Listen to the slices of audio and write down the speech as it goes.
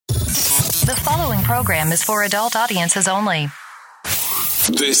following program is for adult audiences only.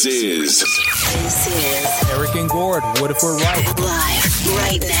 This is Eric and Gord. What if we're right? Live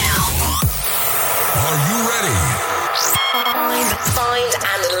right now. Are you ready? Find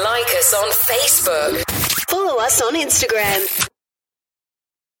and like us on Facebook. Follow us on Instagram.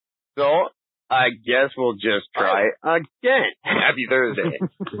 So, I guess we'll just try again. Happy Thursday.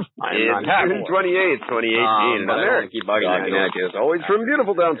 June 28th, 2018. I don't keep bugging at you. It's always from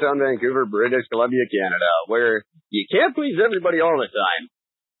beautiful downtown Vancouver, British Columbia, Canada, where you can't please everybody all the time.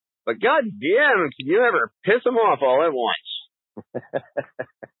 But goddamn, can you ever piss them off all at once?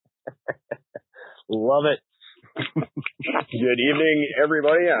 Love it. Good evening,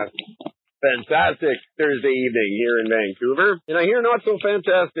 everybody. Fantastic Thursday evening here in Vancouver. And I hear not so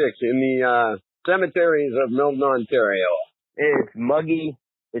fantastic in the cemeteries of Milton, Ontario. It's muggy.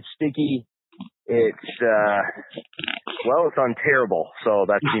 It's sticky. It's, it's unterrible. So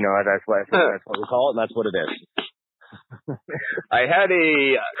that's, that's what we call it, and that's what it is. I had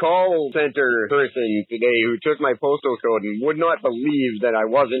a call center person today who took my postal code and would not believe that I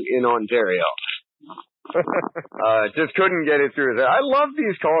wasn't in Ontario. Just couldn't get it through. I love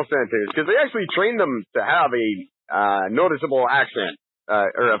these call centers because they actually train them to have a noticeable accent,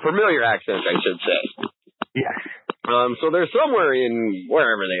 or a familiar accent, I should say. Yes. So they're somewhere in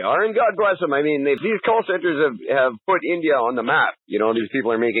wherever they are, and God bless them. I mean, these call centers have put India on the map. These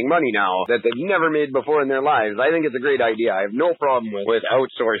people are making money now that they've never made before in their lives. I think it's a great idea. I have no problem with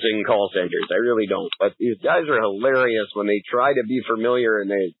outsourcing call centers. I really don't. But these guys are hilarious when they try to be familiar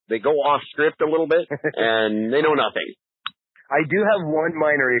and they go off script a little bit and they know nothing. I do have one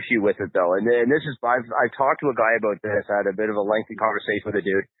minor issue with it though, and this is I've talked to a guy about this. I had a bit of a lengthy conversation with a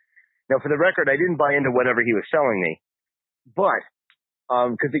dude. Now, for the record, I didn't buy into whatever he was selling me, but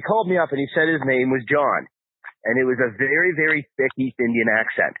because he called me up and he said his name was John, and it was a very, very thick East Indian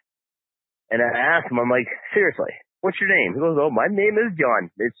accent. And I asked him, I'm like, seriously, what's your name? He goes, oh, my name is John.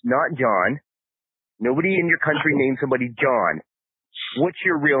 It's not John. Nobody in your country named somebody John. What's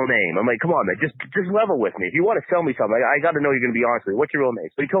your real name? I'm like, come on, man, just level with me. If you want to sell me something, I got to know you're going to be honest with me. What's your real name?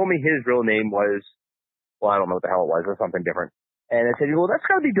 So he told me his real name was, I don't know what the hell it was, or something different. And I said, well, that's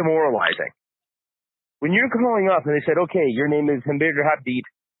got to be demoralizing. When you're calling up and they said, okay, your name is Hamburger Habib,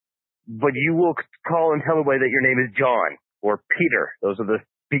 but you will call and tell me that your name is John or Peter. Those are the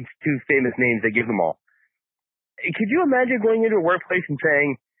big two famous names they give them all. Could you imagine going into a workplace and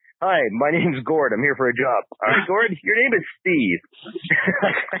saying, hi, my name's Gord. I'm here for a job. All right, Gord, your name is Steve.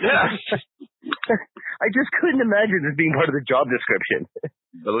 Yeah. I just couldn't imagine this being part of the job description.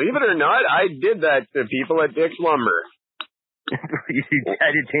 Believe it or not, I did that to people at Dick's Lumber. You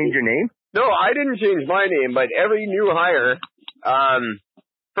had to change your name? No, I didn't change my name, but every new hire,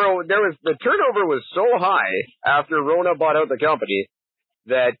 the turnover was so high after Rona bought out the company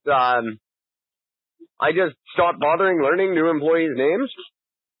that I just stopped bothering learning new employees' names.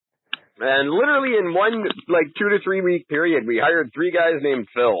 And literally in one 2 to 3 week period, we hired 3 guys named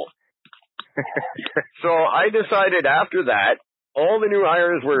Phil. So I decided after that, all the new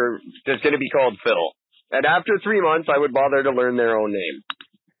hires were just going to be called Phil. And after 3 months, I would bother to learn their own name.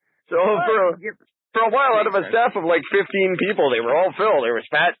 So for a while, out of a staff of 15 people, they were all Phil. There was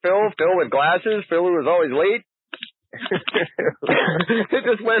Fat Phil, Phil with glasses, Phil who was always late. It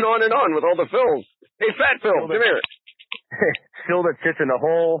just went on and on with all the Phils. Hey, Fat Phil, come here. Phil that sits in the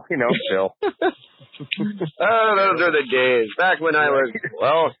hole, Phil. Those are the days. Back when I was,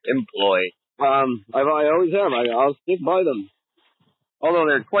 employed. I always have. I'll stick by them. Although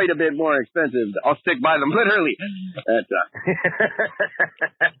they're quite a bit more expensive. I'll stick by them, literally.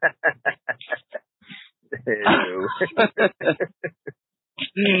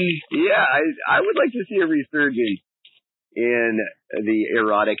 Yeah, I would like to see a resurgence in the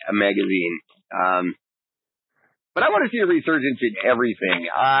erotic magazine. But I want to see a resurgence in everything.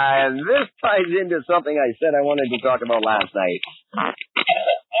 This ties into something I said I wanted to talk about last night.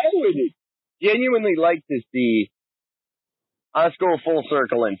 I would genuinely like to see us go full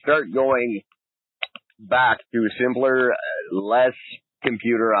circle and start going back to simpler, less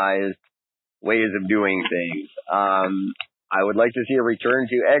computerized ways of doing things. I would like to see a return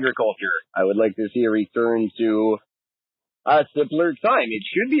to agriculture. I would like to see a return to a simpler time. It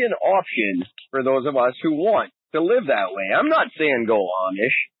should be an option for those of us who want to live that way. I'm not saying go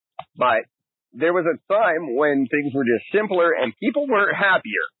Amish, but there was a time when things were just simpler and people were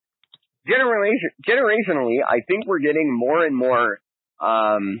happier. Generationally, I think we're getting more and more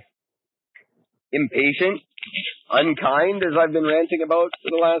impatient, unkind, as I've been ranting about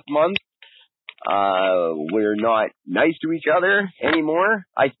for the last month. We're not nice to each other anymore.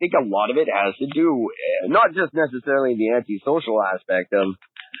 I think a lot of it has to do, not just necessarily the antisocial aspect of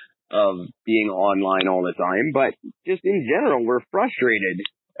of being online all the time, but just in general, we're frustrated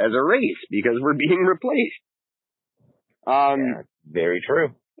as a race because we're being replaced. Yeah, very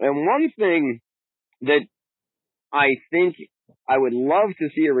true. And one thing that I think I would love to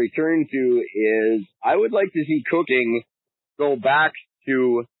see a return to is I would like to see cooking go back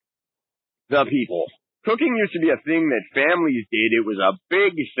to the people. Cooking used to be a thing that families did. It was a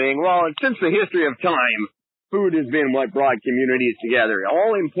big thing. Well, since the history of time, food has been what brought communities together.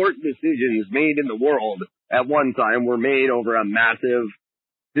 All important decisions made in the world at one time were made over a massive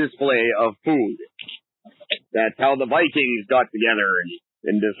display of food. That's how the Vikings got together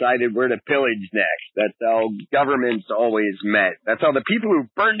and decided where to pillage next. That's how governments always met. That's how the people who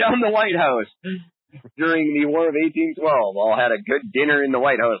burned down the White House during the War of 1812 all had a good dinner in the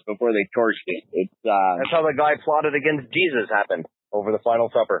White House before they torched it. That's how the guy plotted against Jesus happened over the Final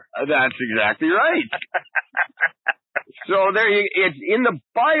Supper. That's exactly right. So it's in the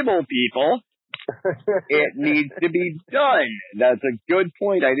Bible, people. It needs to be done. That's a good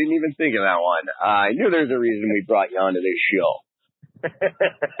point. I didn't even think of that one. I knew there's a reason we brought you onto this show.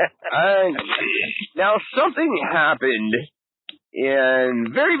 Now, something happened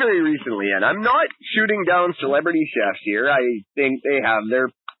very, very recently, and I'm not shooting down celebrity chefs here. I think they have their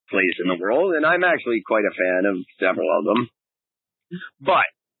place in the world, and I'm actually quite a fan of several of them. But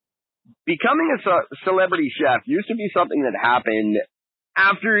becoming a celebrity chef used to be something that happened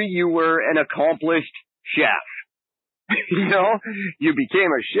after you were an accomplished chef. You know, you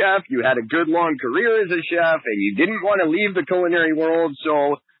became a chef, you had a good long career as a chef, and you didn't want to leave the culinary world,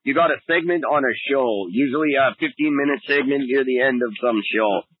 so you got a segment on a show, usually a 15-minute segment near the end of some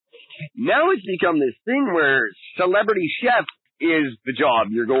show. Now it's become this thing where celebrity chef is the job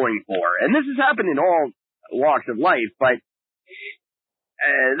you're going for. And this has happened in all walks of life, but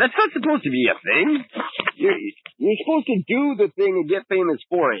that's not supposed to be a thing. You're supposed to do the thing and get famous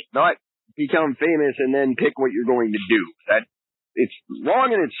for it, not become famous and then pick what you're going to do. It's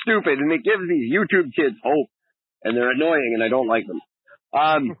wrong and it's stupid, and it gives these YouTube kids hope, and they're annoying, and I don't like them. So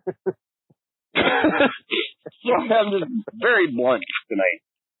I'm just very blunt tonight.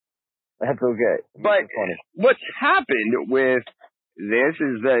 That's okay. But what's happened with this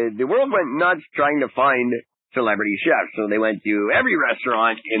is the world went nuts trying to find celebrity chefs. So they went to every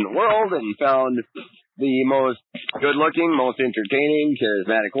restaurant in the world and found the most good-looking, most entertaining,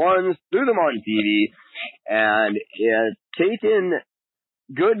 charismatic ones, threw them on TV, and taken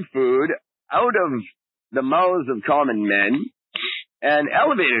good food out of the mouths of common men and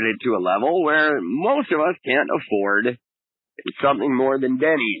elevated it to a level where most of us can't afford something more than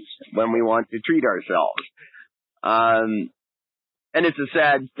Denny's when we want to treat ourselves. And it's a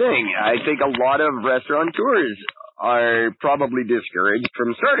sad thing. I think a lot of restaurateurs are probably discouraged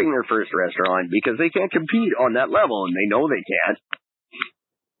from starting their first restaurant because they can't compete on that level, and they know they can't.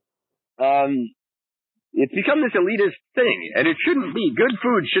 It's become this elitist thing, and it shouldn't be. Good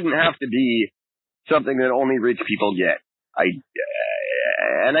food shouldn't have to be something that only rich people get.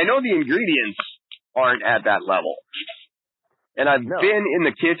 And I know the ingredients aren't at that level. And I've been in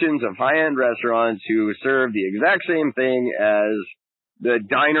the kitchens of high-end restaurants who serve the exact same thing as the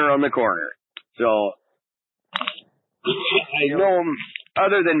diner on the corner. So I know,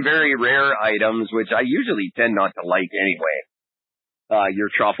 other than very rare items, which I usually tend not to like anyway, your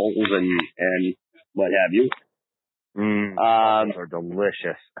truffles and what have you. Those are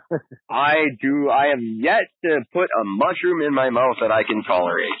delicious. I have yet to put a mushroom in my mouth that I can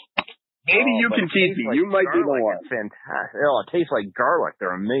tolerate. Maybe you can teach me. You might be the one. It's fantastic. Oh, it tastes like garlic.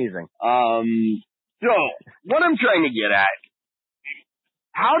 They're amazing. So, what I'm trying to get at,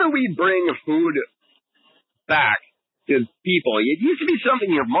 how do we bring food back to people? It used to be something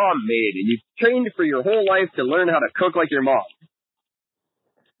your mom made, and you trained for your whole life to learn how to cook like your mom.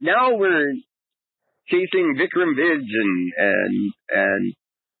 Now we're chasing Vikram Vij and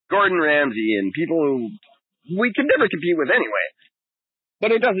Gordon Ramsay and people who we can never compete with anyway.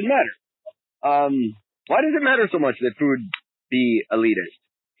 But it doesn't matter. Why does it matter so much that food be elitist?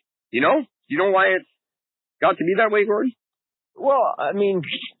 You know? Do you know why it's got to be that way, Gordon? Well, I mean,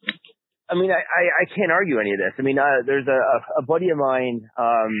 I can't argue any of this. I mean, there's a buddy of mine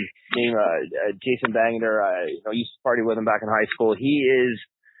named Jason Bangeter. I used to party with him back in high school. He is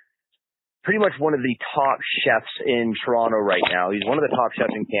pretty much one of the top chefs in Toronto right now. He's one of the top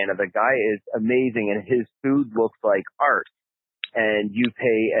chefs in Canada. The guy is amazing, and his food looks like art. And you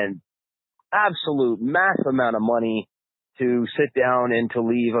pay an absolute massive amount of money to sit down and to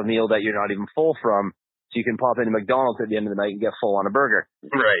leave a meal that you're not even full from, so you can pop into McDonald's at the end of the night and get full on a burger.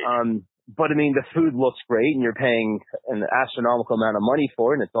 Right. But I mean, the food looks great, and you're paying an astronomical amount of money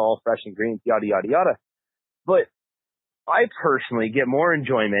for it, and it's all fresh ingredients, yada, yada, yada. But I personally get more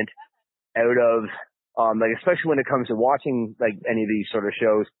enjoyment out of, like, especially when it comes to watching, like, any of these sort of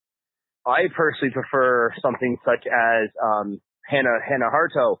shows. I personally prefer something such as, Hannah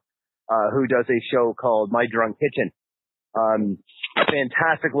Harto, who does a show called My Drunk Kitchen.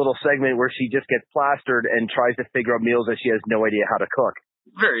 Fantastic little segment where she just gets plastered and tries to figure out meals that she has no idea how to cook.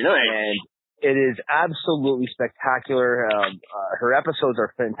 Very nice. And it is absolutely spectacular. Her episodes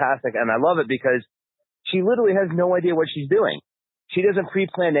are fantastic, and I love it because she literally has no idea what she's doing. She doesn't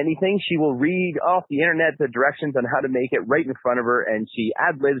pre-plan anything. She will read off the internet the directions on how to make it right in front of her, and she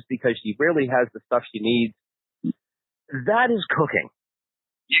ad-libs because she rarely has the stuff she needs. That is cooking.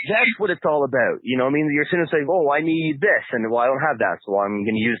 That's what it's all about. You know what I mean? You're sitting and saying, oh, I need this, and well, I don't have that, so I'm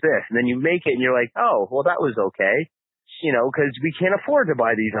going to use this. And then you make it, and you're like, oh, well, that was okay. You know, because we can't afford to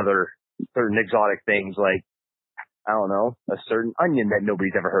buy these other certain exotic things like, I don't know, a certain onion that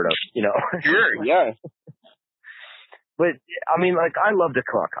nobody's ever heard of, you know? Sure, yeah. But, I mean, like, I love to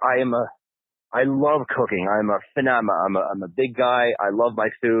cook. I love cooking. I'm a big guy. I love my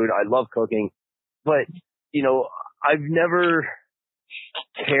food. I love cooking. But, you know, I've never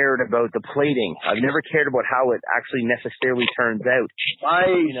cared about the plating. I've never cared about how it actually necessarily turns out. My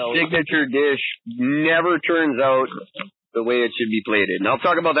signature dish never turns out the way it should be plated. And I'll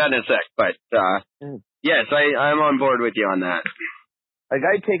talk about that in a sec. But, yes, I'm on board with you on that. Like,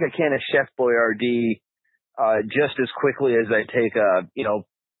 I take a can of Chef Boyardee just as quickly as I take a,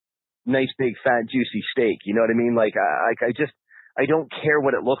 nice big fat juicy steak. You know what I mean? Like, I don't care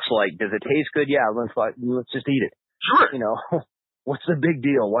what it looks like. Does it taste good? Yeah, let's just eat it. Sure. You know, what's the big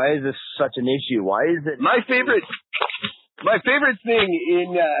deal? Why is this such an issue? Why is it? My favorite thing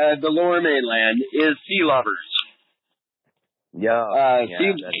in the Lower Mainland is Sea Lovers. Yeah.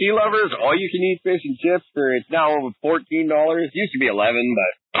 Sea Lovers, all you can eat fish and chips it's now over $14. Used to be $11,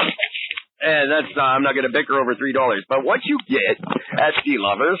 but that's I'm not going to bicker over $3. But what you get at Sea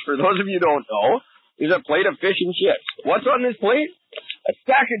Lovers, for those of you who don't know, is a plate of fish and chips. What's on this plate? A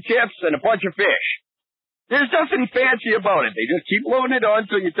stack of chips and a bunch of fish. There's nothing fancy about it. They just keep loading it on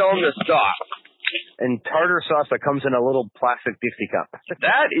until you tell them to stop. And tartar sauce that comes in a little plastic Dixie cup.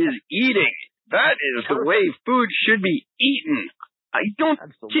 That is eating. That is the way food should be eaten. I don't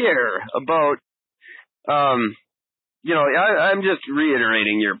care about, I'm just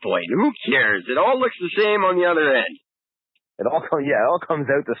reiterating your point. Who cares? It all looks the same on the other end. It all comes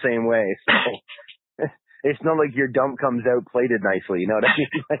out the same way. So it's not like your dump comes out plated nicely. You know what I mean?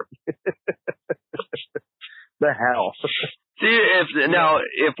 The hell. See,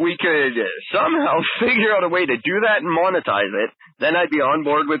 if we could somehow figure out a way to do that and monetize it, then I'd be on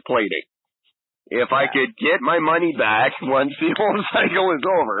board with plating. If I could get my money back once the whole cycle is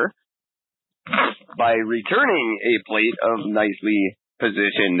over by returning a plate of nicely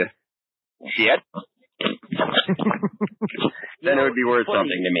positioned shit, then it would be worth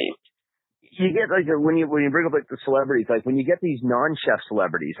something to me. You get like when you bring up like the celebrities, like when you get these non-chef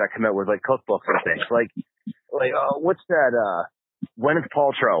celebrities that come out with like cookbooks and things, like what's that? Gwyneth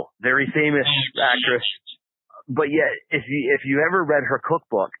Paltrow, very famous actress, but yet if you ever read her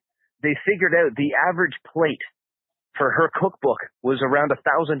cookbook, they figured out the average plate for her cookbook was around $1,000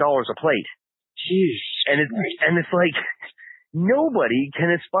 a plate. Jeez, and it's like nobody can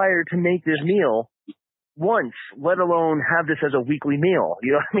aspire to make this meal once, let alone have this as a weekly meal.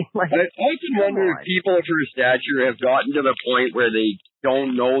 You know what I mean? Like, I often wonder if people of her stature have gotten to the point where they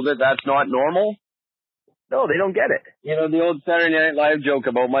don't know that that's not normal. No, they don't get it. You know, the old Saturday Night Live joke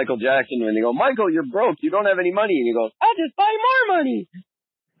about Michael Jackson when they go, Michael, you're broke. You don't have any money. And he goes, I'll just buy more money.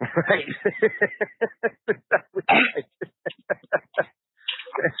 Right.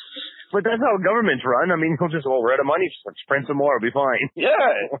 But that's how governments run. I mean, we're out of money. Just print some more. It'll be fine. Yeah.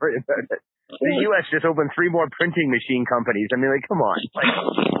 Don't worry about it. The U.S. just opened 3 more printing machine companies. I mean, like, come on. Like,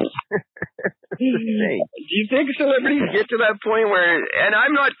 do you think celebrities get to that point where, and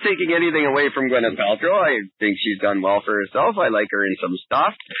I'm not taking anything away from Gwyneth Paltrow. I think she's done well for herself. I like her in some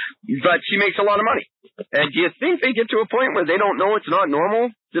stuff, but she makes a lot of money. And do you think they get to a point where they don't know it's not normal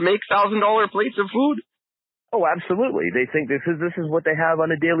to make $1,000 plates of food? Oh, absolutely. They think this is what they have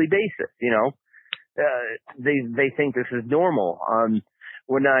on a daily basis. You know, they think this is normal.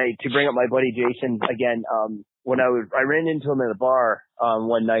 To bring up my buddy Jason again, when I ran into him at a bar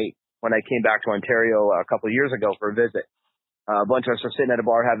one night when I came back to Ontario a couple of years ago for a visit. A bunch of us were sitting at a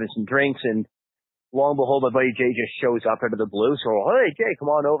bar having some drinks, and lo and behold, my buddy Jay just shows up out of the blue. So, hey, Jay, come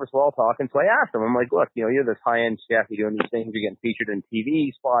on over. So we're all talking. So I asked him, I'm like, look, you're this high-end chef. You're doing these things. You're getting featured in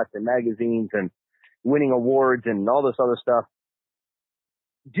TV spots and magazines and winning awards and all this other stuff.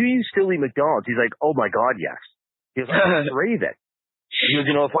 Do you still eat McDonald's? He's like, oh, my God, yes. He's like, I crave it. He goes,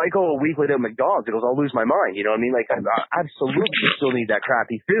 if I go a week without McDonald's, he goes, I'll lose my mind. You know what I mean? Like, I absolutely still need that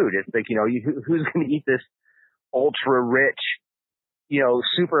crappy food. It's like, who's going to eat this ultra rich,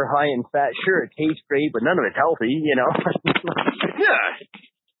 super high in fat? Sure, it tastes great, but none of it's healthy, Yeah.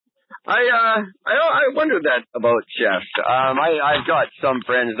 I wondered that about chefs. I've got some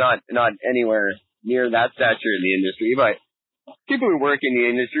friends, not anywhere near that stature in the industry, but people who work in the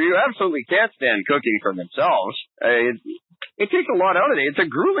industry who absolutely can't stand cooking for themselves. It takes a lot out of it. It's a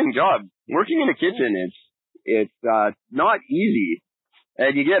grueling job. Working in a kitchen, it's not easy.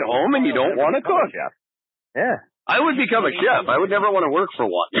 And you get home and you don't want to cook. Yeah. I would become a chef. I would never want to work for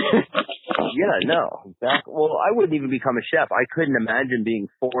one. Yeah, no, exactly. Well, I wouldn't even become a chef. I couldn't imagine being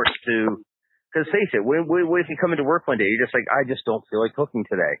forced to, because face it, what if you come into work one day, you're just like, I just don't feel like cooking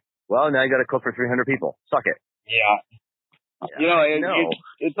today. Well, now you got to cook for 300 people. Suck it. Yeah.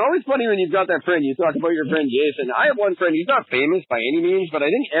 It's always funny when you've got that friend. You talk about your friend Jason. I have one friend. He's not famous by any means, but I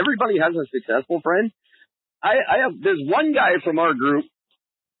think everybody has a successful friend. There's one guy from our group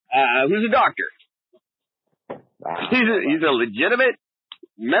who's a doctor. He's a legitimate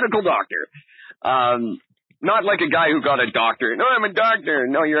medical doctor. Not like a guy who got a doctorate. No, I'm a doctor.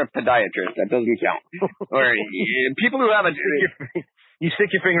 No, you're a podiatrist. That doesn't count. Or people who have a... You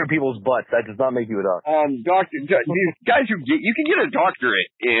stick your finger in people's butts. That does not make you a doctor. These guys you can get a doctorate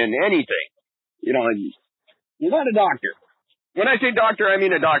in anything. You're not a doctor. When I say doctor, I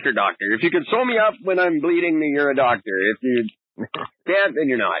mean a doctor. If you can sew me up when I'm bleeding, then you're a doctor. If you can't, then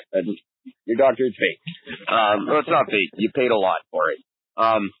you're not. Your doctor is fake. Well, it's not fake. You paid a lot for it.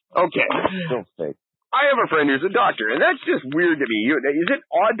 Okay. Still fake. I have a friend who's a doctor, and that's just weird to me. Is it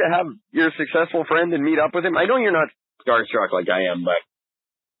odd to have your successful friend and meet up with him? I know you're not starstruck like I am, but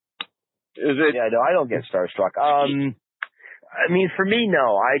is it? Yeah, no, I don't get starstruck. I mean, for me,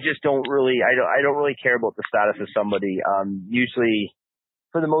 no. I just don't really. I don't really care about the status of somebody. Usually,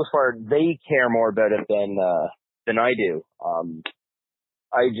 for the most part, they care more about it than I do.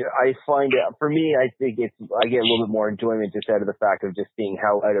 I find it, for me, I think I get a little bit more enjoyment just out of the fact of just seeing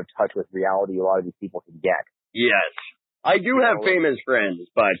how out of touch with reality a lot of these people can get. Yes. I do have famous friends,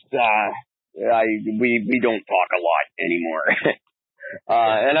 but, we don't talk a lot anymore.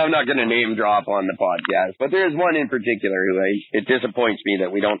 And I'm not going to name drop on the podcast, but there's one in particular who it disappoints me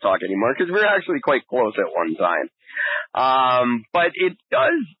that we don't talk anymore because we were actually quite close at one time. But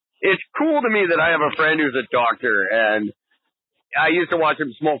it's cool to me that I have a friend who's a doctor, and I used to watch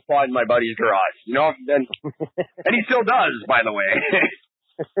him smoke pot in my buddy's garage, and he still does, by the way.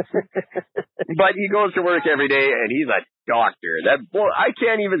 But he goes to work every day, and he's a doctor. I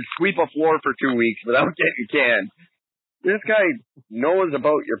can't even sweep a floor for 2 weeks without getting canned. This guy knows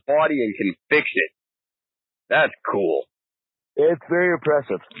about your body and can fix it. That's cool. It's very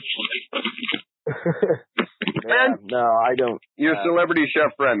impressive. And no, I don't. Your celebrity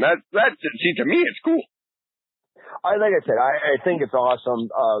chef friend. See, to me, it's cool. Like I said, I think it's awesome.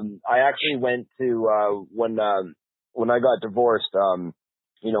 I actually went to when I got divorced.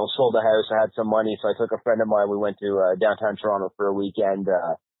 Sold the house. I had some money, so I took a friend of mine. We went to downtown Toronto for a weekend,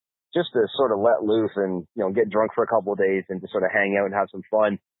 just to sort of let loose and get drunk for a couple of days and just sort of hang out and have some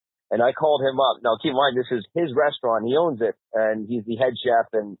fun. And I called him up. Now, keep in mind, this is his restaurant. He owns it, and he's the head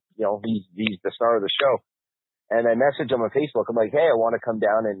chef, and he's the star of the show. And I messaged him on Facebook. I'm like, hey, I want to come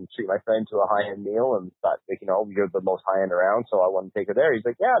down and treat my friend to a high-end meal. And thought, you're the most high-end around, so I want to take her there. He's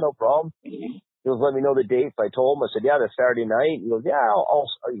like, yeah, no problem. He goes, let me know the dates. I told him. I said, yeah, this Saturday night. He goes, yeah, I'll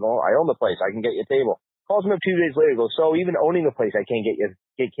I own the place. I can get you a table. Calls me up 2 days later. He goes, so even owning the place, I can't get you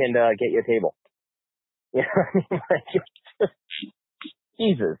a table. You know what I mean? Like,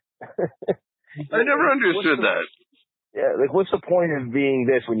 Jesus. I never understood that. Yeah, like, what's the point of being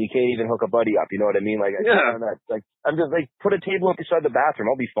this when you can't even hook a buddy up? You know what I mean? Like, yeah. I'm just like, put a table up beside the bathroom.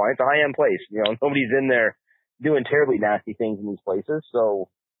 I'll be fine. It's a high-end place. Nobody's in there doing terribly nasty things in these places,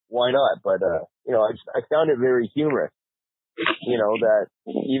 so why not? But, I found it very humorous, that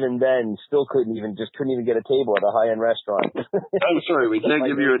even then still couldn't even get a table at a high-end restaurant. I'm sorry, we can't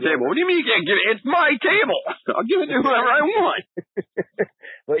give you a table. What do you mean you can't give it? It's my table. I'll give it to whoever I want.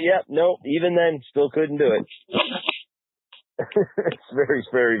 But yeah, no, even then still couldn't do it. It's very,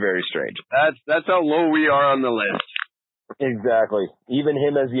 very, very strange. That's how low we are on the list. Exactly. Even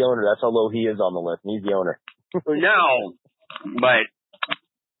him as the owner, that's how low he is on the list. He's the owner. Now, but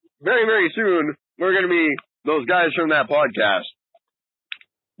very, very soon, we're going to be those guys from that podcast.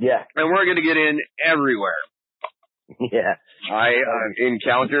 Yeah. And we're going to get in everywhere. Yeah. I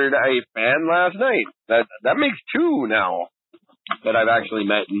encountered a fan last night. That makes 2 now that I've actually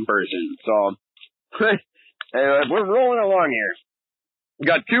met in person. So... we're rolling along here. We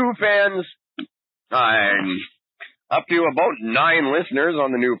got 2 fans. up to about 9 listeners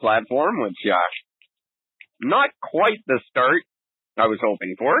on the new platform, which not quite the start I was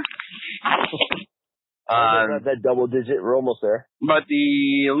hoping for. That double digit, we're almost there. But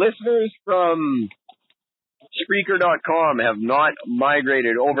the listeners from Spreaker.com have not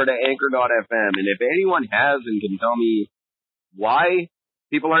migrated over to Anchor.fm. And if anyone has and can tell me why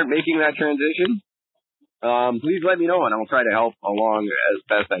people aren't making that transition, please let me know and I'll try to help along as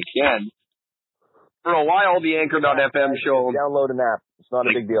best I can. For a while, the Anchor.fm show... Download an app. It's not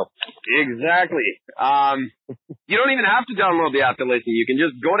a big deal. Exactly. You don't even have to download the app to listen. You can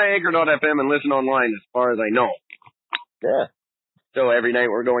just go to Anchor.fm and listen online as far as I know. Yeah. So every night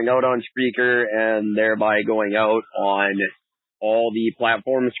we're going out on Spreaker and thereby going out on all the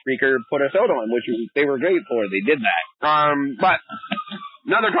platforms Spreaker put us out on, which they were great for. They did that. But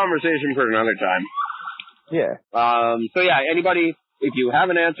another conversation for another time. Yeah. So yeah, anybody, if you have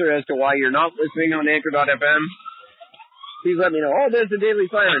an answer as to why you're not listening on Anchor.fm, please let me know. Oh, there's the Daily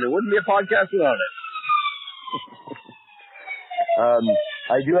Siren. It wouldn't be a podcast without it.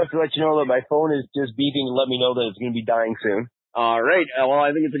 I do have to let you know that my phone is just beeping to let me know that it's going to be dying soon. All right. Well,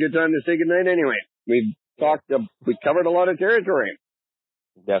 I think it's a good time to say goodnight anyway. We covered a lot of territory.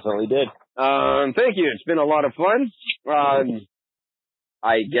 Definitely did. Thank you. It's been a lot of fun.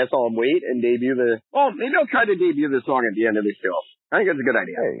 I guess I'll wait and maybe I'll try to debut the song at the end of the show. I think it's a good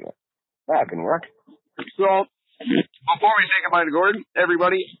idea. There you go. That can work. So, before we say goodbye to Gordon,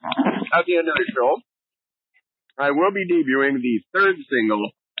 everybody, at the end of the show, I will be debuting the 3rd single,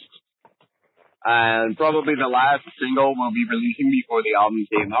 and probably the last single we'll be releasing before the album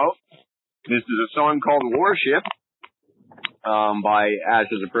came out. This is a song called Warship, by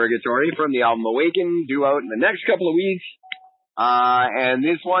Ashes of Purgatory from the album Awaken, due out in the next couple of weeks. And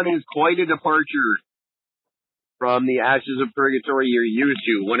this one is quite a departure from the Ashes of Purgatory you're used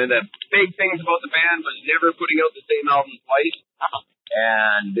to. One of the big things about the band was never putting out the same album twice.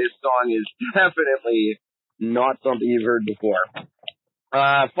 And this song is definitely not something you've heard before.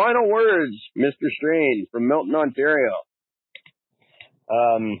 Final words, Mr. Strain from Milton, Ontario.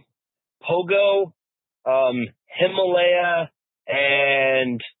 Pogo, Himalaya,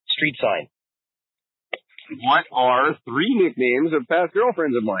 and Street Sign. What are 3 nicknames of past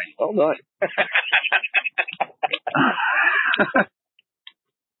girlfriends of mine? Well done.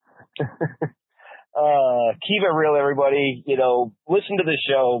 Keep it real, everybody. Listen to the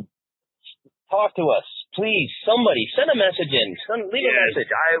show. Talk to us. Please, somebody, send a message in. Leave a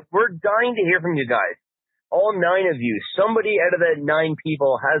message. We're dying to hear from you guys. All 9 of you. Somebody out of that 9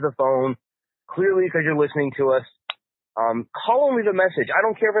 people has a phone, clearly because you're listening to us. Call and leave a message. I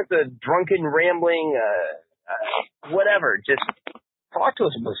don't care if it's a drunken, rambling, whatever. Just talk to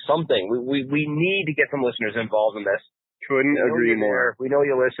us about something. We need to get some listeners involved in this. Couldn't agree more. We know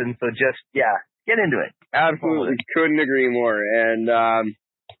you listen, so just, get into it. Absolutely couldn't agree more. And,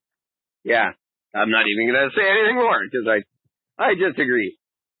 I'm not even going to say anything more because I just agree.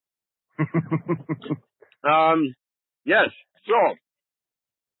 Yes. So,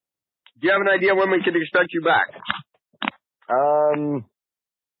 do you have an idea when we can expect you back?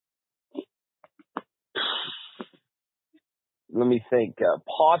 Let me think.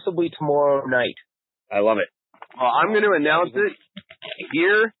 Possibly tomorrow night. I love it. Well, I'm going to announce it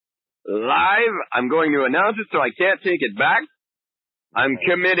here live. I'm going to announce it so I can't take it back. I'm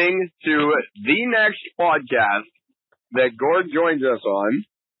committing to the next podcast that Gord joins us on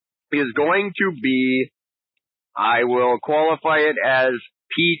is going to be, I will qualify it as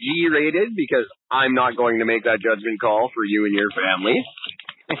PG rated because I'm not going to make that judgment call for you and your family.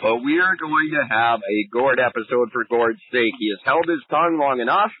 But we are going to have a Gord episode for Gord's sake. He has held his tongue long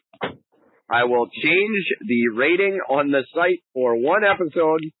enough. I will change the rating on the site for 1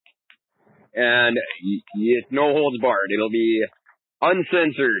 episode, and it's no holds barred. It'll be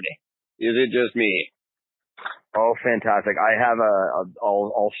uncensored. Is it just me? Oh, fantastic. I have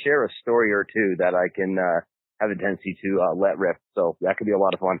I'll share a story or 2 that I can have a tendency to let rip. So that could be a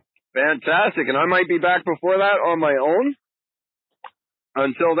lot of fun. Fantastic. And I might be back before that on my own.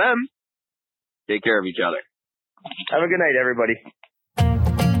 Until then, take care of each other. Have a good night, everybody.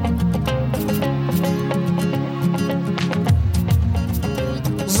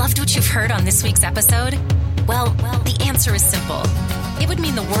 Loved what you've heard on this week's episode? Well, the answer is simple. It would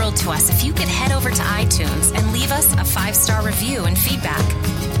mean the world to us if you could head over to iTunes and leave us a 5-star review and feedback.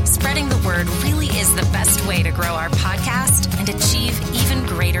 Spreading the word really is the best way to grow our podcast and achieve even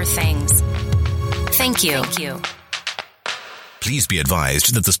greater things. Thank you. Please be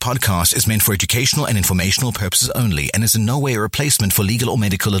advised that this podcast is meant for educational and informational purposes only and is in no way a replacement for legal or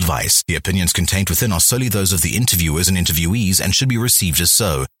medical advice. The opinions contained within are solely those of the interviewers and interviewees and should be received as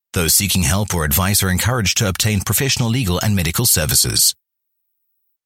so. Those seeking help or advice are encouraged to obtain professional legal and medical services.